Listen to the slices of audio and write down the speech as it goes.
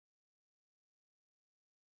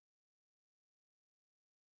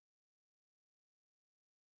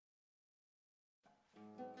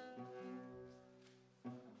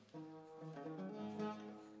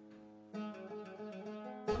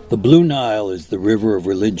The Blue Nile is the river of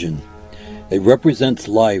religion. It represents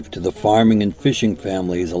life to the farming and fishing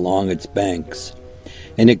families along its banks,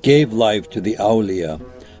 and it gave life to the awliya,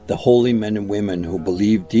 the holy men and women who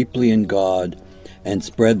believed deeply in God and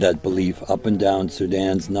spread that belief up and down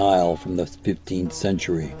Sudan's Nile from the 15th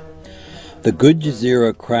century. The good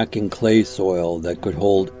jazeera cracking clay soil that could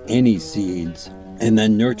hold any seeds and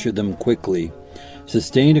then nurture them quickly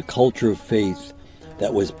sustained a culture of faith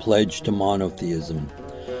that was pledged to monotheism.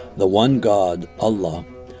 The one God, Allah,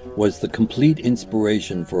 was the complete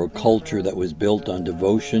inspiration for a culture that was built on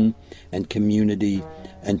devotion and community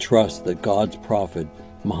and trust that God's prophet,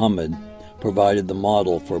 Muhammad, provided the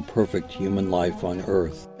model for a perfect human life on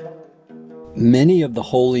earth. Many of the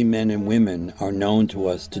holy men and women are known to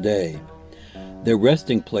us today. Their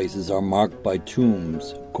resting places are marked by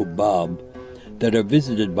tombs, kubab, that are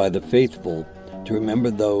visited by the faithful to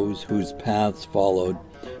remember those whose paths followed,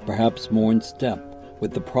 perhaps more in step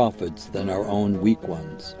with the prophets than our own weak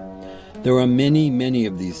ones. There are many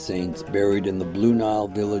of these saints buried in the Blue Nile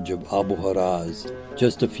village of Abu Haraz,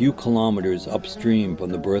 just a few kilometers upstream from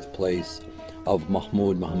the birthplace of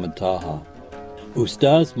Mahmoud Mohamed Taha.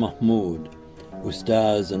 Ustadh Mahmoud,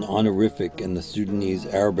 Ustadh an honorific in the Sudanese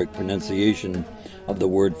Arabic pronunciation of the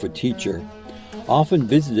word for teacher, often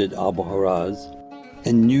visited Abu Haraz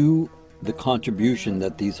and knew the contribution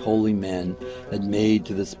that these holy men had made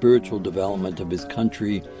to the spiritual development of his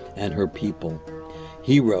country and her people.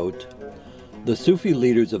 He wrote, "The Sufi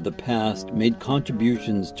leaders of the past made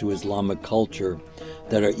contributions to Islamic culture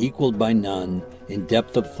that are equaled by none in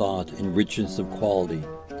depth of thought and richness of quality.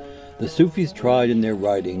 The Sufis tried in their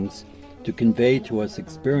writings to convey to us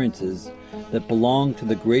experiences that belong to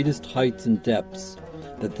the greatest heights and depths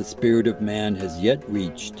that the spirit of man has yet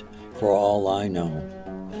reached, for all I know."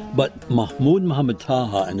 But Mahmoud Mohamed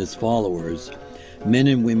Taha and his followers, men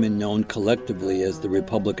and women known collectively as the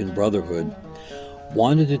Republican Brotherhood,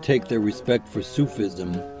 wanted to take their respect for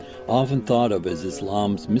Sufism, often thought of as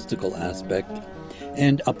Islam's mystical aspect,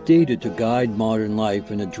 and update it to guide modern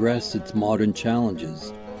life and address its modern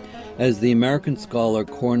challenges. As the American scholar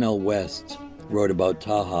Cornel West wrote about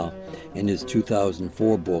Taha in his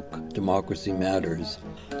 2004 book, Democracy Matters,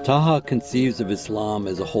 Taha conceives of Islam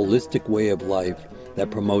as a holistic way of life that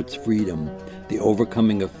promotes freedom, the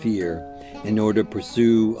overcoming of fear, in order to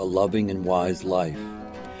pursue a loving and wise life.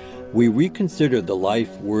 We reconsider the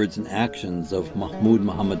life, words, and actions of Mahmoud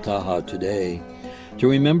Mohamed Taha today to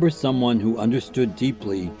remember someone who understood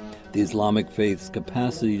deeply the Islamic faith's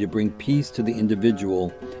capacity to bring peace to the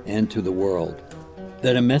individual and to the world.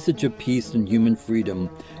 That a message of peace and human freedom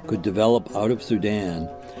could develop out of Sudan,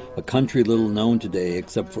 a country little known today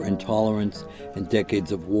except for intolerance and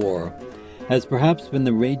decades of war, has perhaps been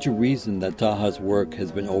the major reason that Taha's work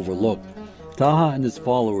has been overlooked. Taha and his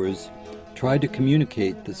followers tried to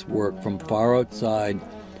communicate this work from far outside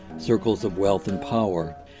circles of wealth and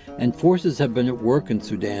power, and forces have been at work in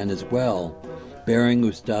Sudan as well, bearing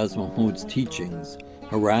Ustadh Mahmoud's teachings,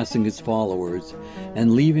 harassing his followers,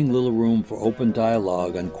 and leaving little room for open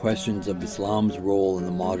dialogue on questions of Islam's role in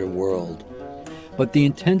the modern world. But the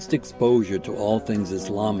intense exposure to all things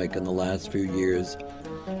Islamic in the last few years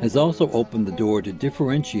has also opened the door to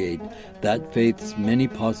differentiate that faith's many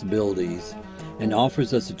possibilities and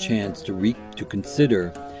offers us a chance to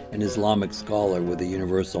consider an Islamic scholar with a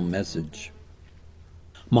universal message.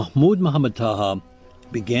 Mahmoud Mohamed Taha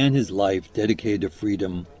began his life dedicated to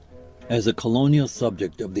freedom as a colonial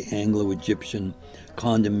subject of the Anglo-Egyptian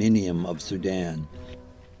condominium of Sudan.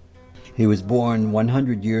 He was born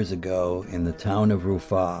 100 years ago in the town of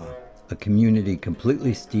Rufaa, a community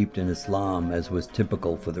completely steeped in Islam as was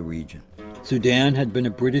typical for the region. Sudan had been a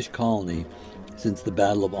British colony since the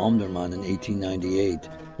Battle of Omdurman in 1898.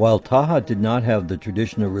 While Taha did not have the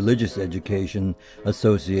traditional religious education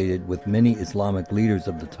associated with many Islamic leaders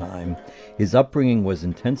of the time, his upbringing was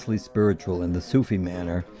intensely spiritual in the Sufi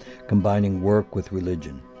manner, combining work with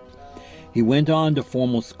religion. He went on to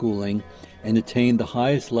formal schooling and attained the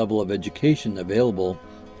highest level of education available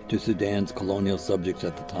to Sudan's colonial subjects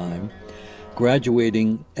at the time,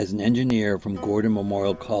 graduating as an engineer from Gordon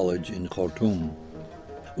Memorial College in Khartoum.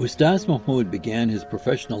 Ustadh Mahmoud began his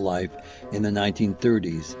professional life in the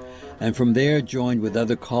 1930s, and from there joined with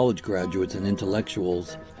other college graduates and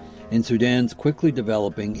intellectuals in Sudan's quickly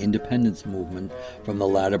developing independence movement from the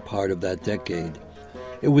latter part of that decade.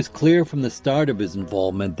 It was clear from the start of his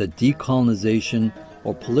involvement that decolonization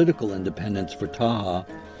or political independence for Taha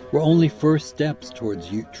were only first steps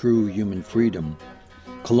towards true human freedom.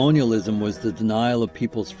 Colonialism was the denial of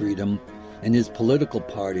people's freedom, and his political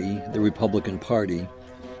party, the Republican Party,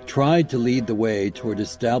 tried to lead the way toward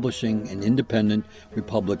establishing an independent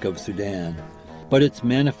Republic of Sudan. but its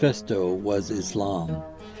manifesto was Islam.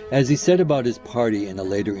 As he said about his party in a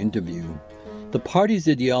later interview, the party's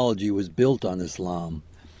ideology was built on Islam.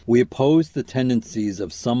 We opposed the tendencies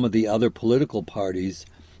of some of the other political parties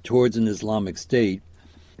towards an Islamic state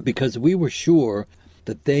because we were sure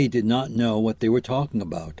that they did not know what they were talking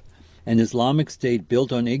about. An Islamic state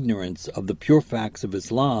built on ignorance of the pure facts of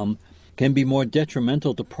Islam can be more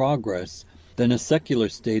detrimental to progress than a secular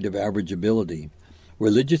state of average ability.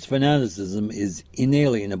 Religious fanaticism is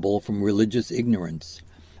inalienable from religious ignorance.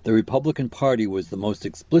 The Republican Party was the most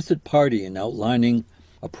explicit party in outlining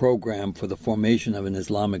a program for the formation of an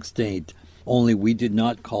Islamic state, only we did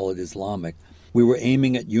not call it Islamic. We were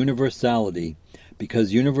aiming at universality,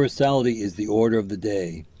 because universality is the order of the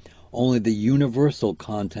day. Only the universal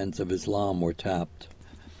contents of Islam were tapped.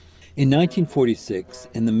 In 1946,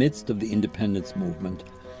 in the midst of the independence movement,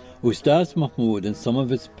 Ustadh Mahmoud and some of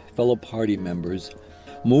his fellow party members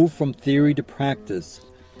moved from theory to practice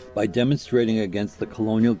by demonstrating against the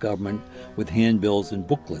colonial government with handbills and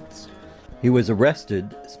booklets. He was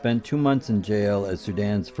arrested, spent 2 months in jail as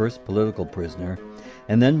Sudan's first political prisoner,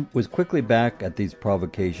 and then was quickly back at these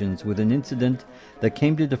provocations with an incident that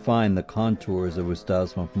came to define the contours of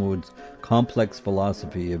Ustadh Mahmoud's complex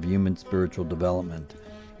philosophy of human spiritual development.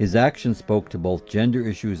 His actions spoke to both gender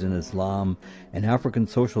issues in Islam and African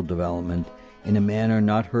social development in a manner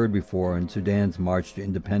not heard before in Sudan's march to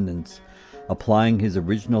independence, applying his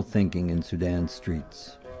original thinking in Sudan's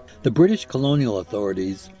streets. The British colonial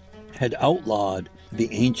authorities had outlawed the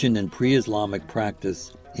ancient and pre-Islamic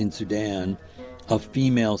practice in Sudan of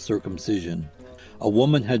female circumcision. A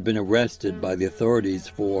woman had been arrested by the authorities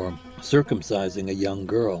for circumcising a young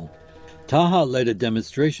girl. Taha led a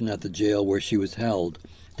demonstration at the jail where she was held,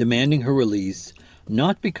 demanding her release,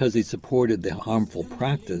 not because he supported the harmful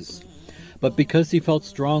practice, but because he felt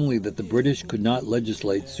strongly that the British could not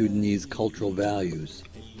legislate Sudanese cultural values.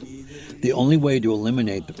 The only way to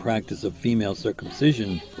eliminate the practice of female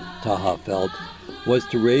circumcision, Taha felt, was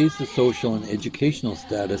to raise the social and educational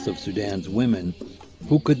status of Sudan's women,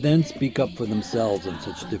 who could then speak up for themselves on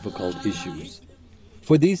such difficult issues.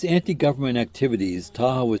 For these anti-government activities,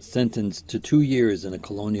 Taha was sentenced to 2 years in a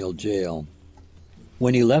colonial jail.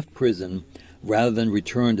 When he left prison, rather than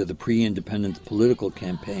return to the pre-independence political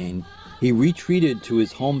campaign, he retreated to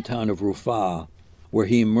his hometown of Rufaa, where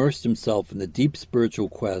he immersed himself in the deep spiritual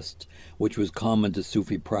quest which was common to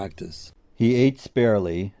Sufi practice. He ate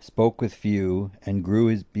sparely, spoke with few, and grew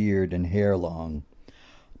his beard and hair long.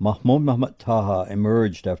 Mahmoud Mohamed Taha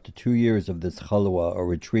emerged after 2 years of this khalwa or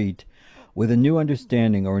retreat with a new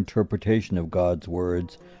understanding or interpretation of God's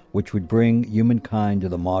words, which would bring humankind to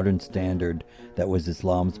the modern standard that was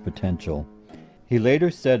Islam's potential. He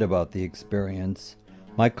later said about the experience,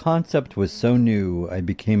 "My concept was so new I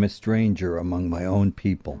became a stranger among my own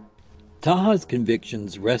people." Taha's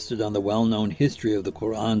convictions rested on the well-known history of the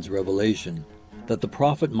Quran's revelation, that the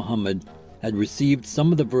Prophet Muhammad had received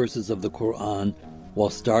some of the verses of the Quran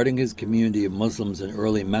while starting his community of Muslims in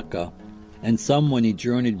early Mecca, and some when he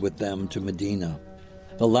journeyed with them to Medina.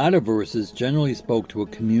 The latter verses generally spoke to a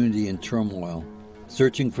community in turmoil,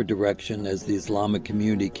 searching for direction as the Islamic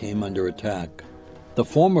community came under attack. The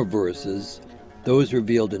former verses, those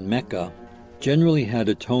revealed in Mecca, generally had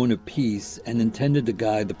a tone of peace and intended to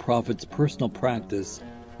guide the Prophet's personal practice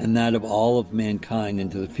and that of all of mankind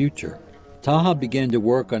into the future. Taha began to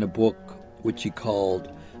work on a book which he called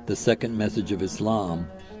The Second Message of Islam,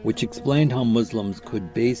 which explained how Muslims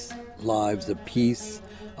could base lives of peace,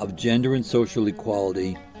 of gender and social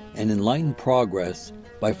equality, and enlightened progress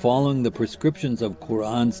by following the prescriptions of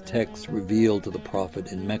Quran's texts revealed to the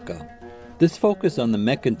Prophet in Mecca. This focus on the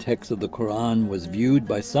Meccan text of the Quran was viewed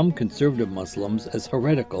by some conservative Muslims as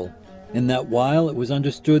heretical, in that while it was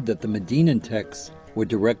understood that the Medinan texts were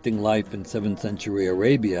directing life in 7th century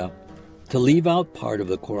Arabia, to leave out part of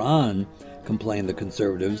the Quran, complained the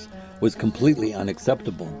conservatives, was completely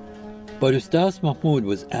unacceptable. But Ustadh Mahmoud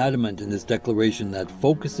was adamant in his declaration that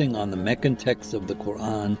focusing on the Meccan texts of the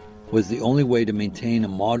Quran was the only way to maintain a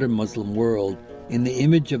modern Muslim world in the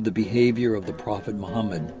image of the behavior of the Prophet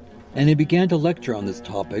Muhammad. And he began to lecture on this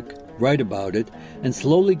topic, write about it, and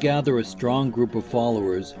slowly gather a strong group of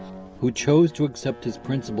followers who chose to accept his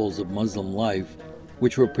principles of Muslim life,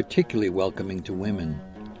 which were particularly welcoming to women.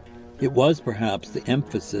 It was perhaps the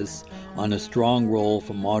emphasis on a strong role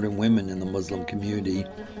for modern women in the Muslim community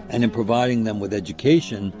and in providing them with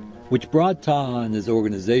education, which brought Taha and his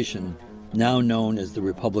organization, now known as the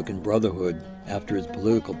Republican Brotherhood after his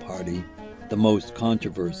political party, the most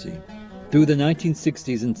controversy. Through the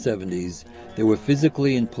 1960s and 70s, they were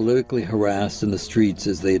physically and politically harassed in the streets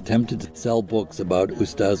as they attempted to sell books about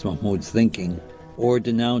Ustadh Mahmoud's thinking, or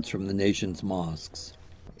denounced from the nation's mosques.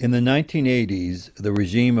 In the 1980s, the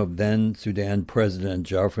regime of then Sudan President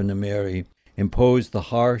Jafar Numeri imposed the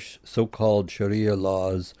harsh so-called Sharia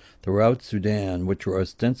laws throughout Sudan, which were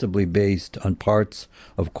ostensibly based on parts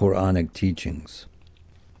of Quranic teachings.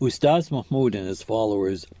 Ustadh Mahmoud and his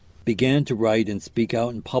followers began to write and speak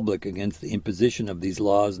out in public against the imposition of these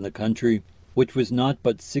laws in a country which was not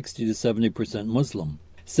but 60 to 70% Muslim.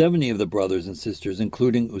 70 of the brothers and sisters,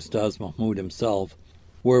 including Ustadh Mahmoud himself,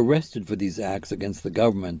 were arrested for these acts against the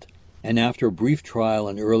government, and after a brief trial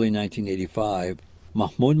in early 1985,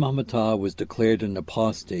 Mahmoud Mohamed Taha was declared an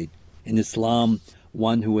apostate, in Islam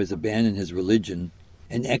one who has abandoned his religion,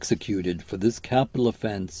 and executed for this capital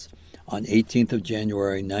offense on 18th of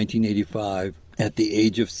January 1985 at the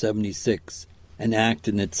age of 76, an act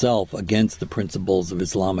in itself against the principles of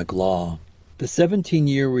Islamic law. The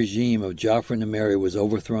 17-year regime of Jafar Numeri was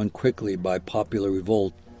overthrown quickly by popular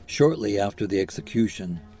revolt shortly after the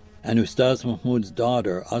execution, and Ustadh Mahmoud's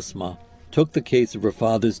daughter, Asma, took the case of her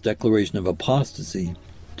father's declaration of apostasy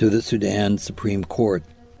to the Sudan Supreme Court.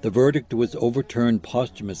 The verdict was overturned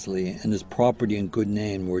posthumously, and his property and good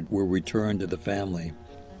name were returned to the family.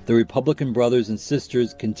 The Republican brothers and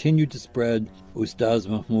sisters continued to spread Ustadh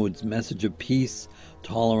Mahmoud's message of peace,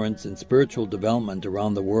 tolerance, and spiritual development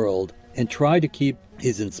around the world, and try to keep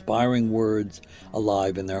his inspiring words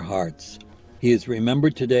alive in their hearts. He is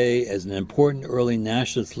remembered today as an important early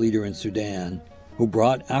nationalist leader in Sudan who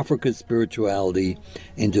brought Africa's spirituality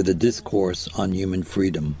into the discourse on human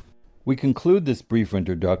freedom. We conclude this brief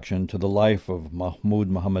introduction to the life of Mahmoud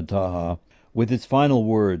Mohamed Taha with his final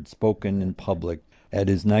words spoken in public at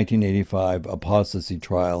his 1985 apostasy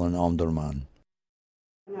trial in Omdurman.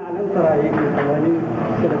 أعلنت رأيي في قوانين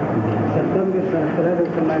سبتمبر سنة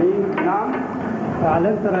 83. نعم،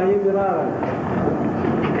 أعلنت رأيي مرارا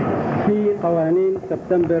في قوانين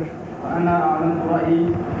سبتمبر. أنا أعلنت رأيي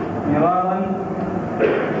مرارا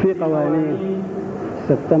في قوانين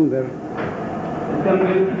سبتمبر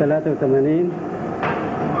 83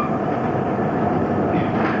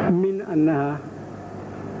 من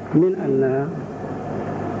أنها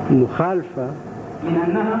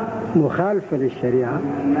مخالفة للشريعة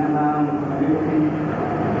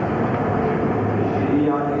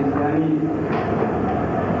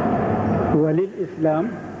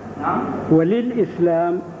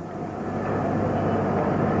وللإسلام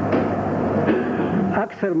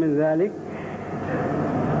أكثر من ذلك،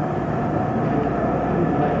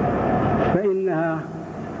 فإنها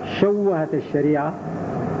شوهت الشريعة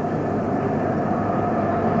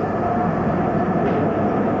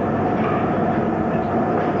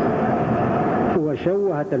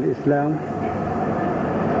وشوهت الإسلام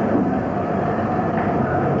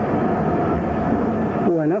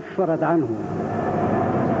ونفرت عنه.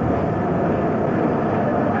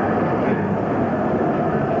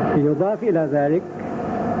 يضاف إلى ذلك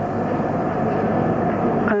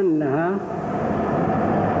أنها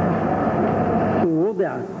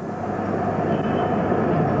وضعت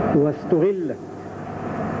واستغلت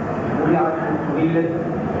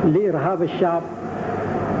لإرهاب الشعب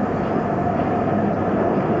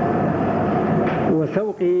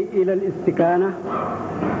وسوقه إلى الاستكانة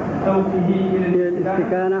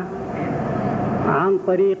عن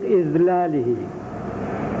طريق إذلاله.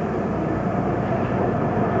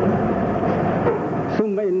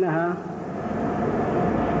 ثم إنها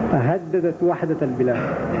هددت وحدة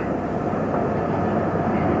البلاد.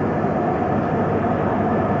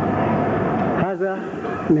 هذا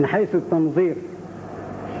من حيث التنظير.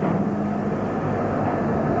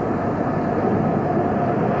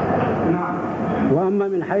 وأما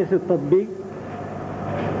من حيث التطبيق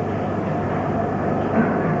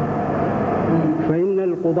فإن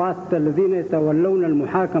القضاة الذين يتولون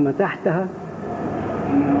المحاكمة تحتها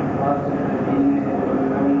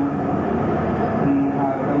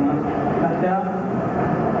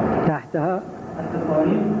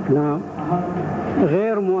نعم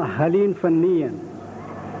غير مؤهلين فنيا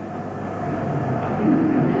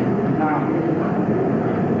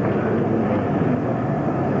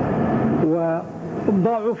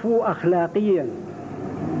وضعفوا أخلاقيا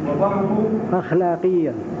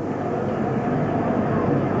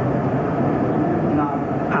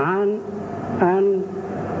عن أن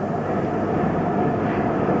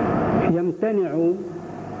يمتنعوا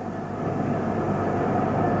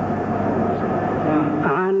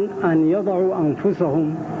عن أن يضعوا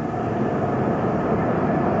أنفسهم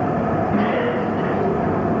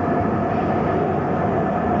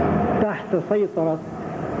تحت سيطرة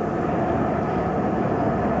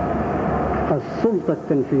السلطة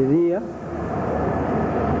التنفيذية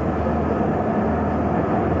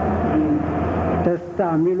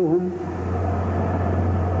تستعملهم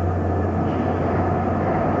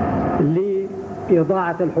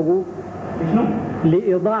لإضاعة الحقوق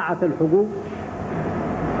لإضاعة الحقوق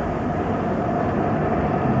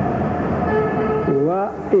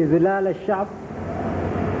وإذلال الشعب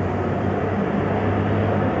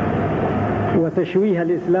وتشويه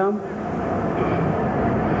الإسلام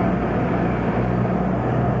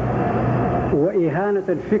وإهانة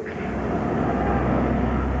الفكر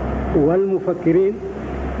والمفكرين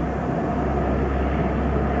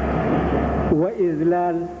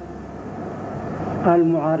وإذلال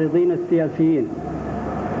المعارضين السياسيين.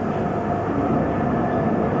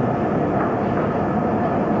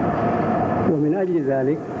 ومن أجل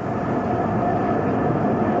ذلك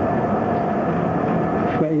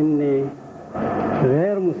فإني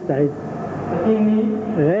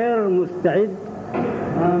غير مستعد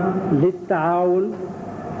للتعاون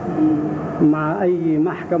مع أي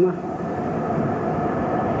محكمة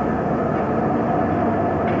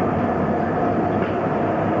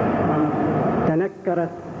تنكرت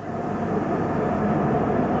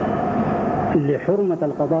لحرمة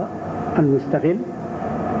القضاء المستقل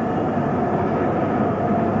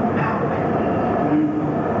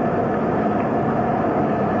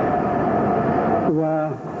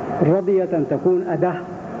ورضيت أن تكون أداة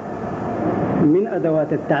من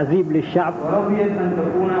أدوات التعذيب للشعب،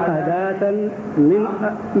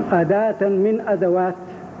 أداة من أدوات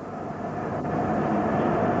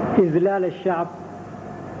إذلال الشعب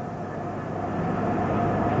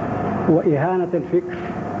وإهانة الفكر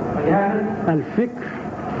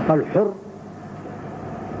الحر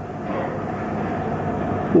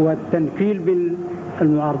والتنكيل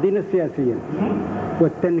بالمعارضين السياسيين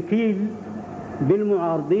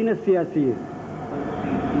بالمعارضين السياسيين.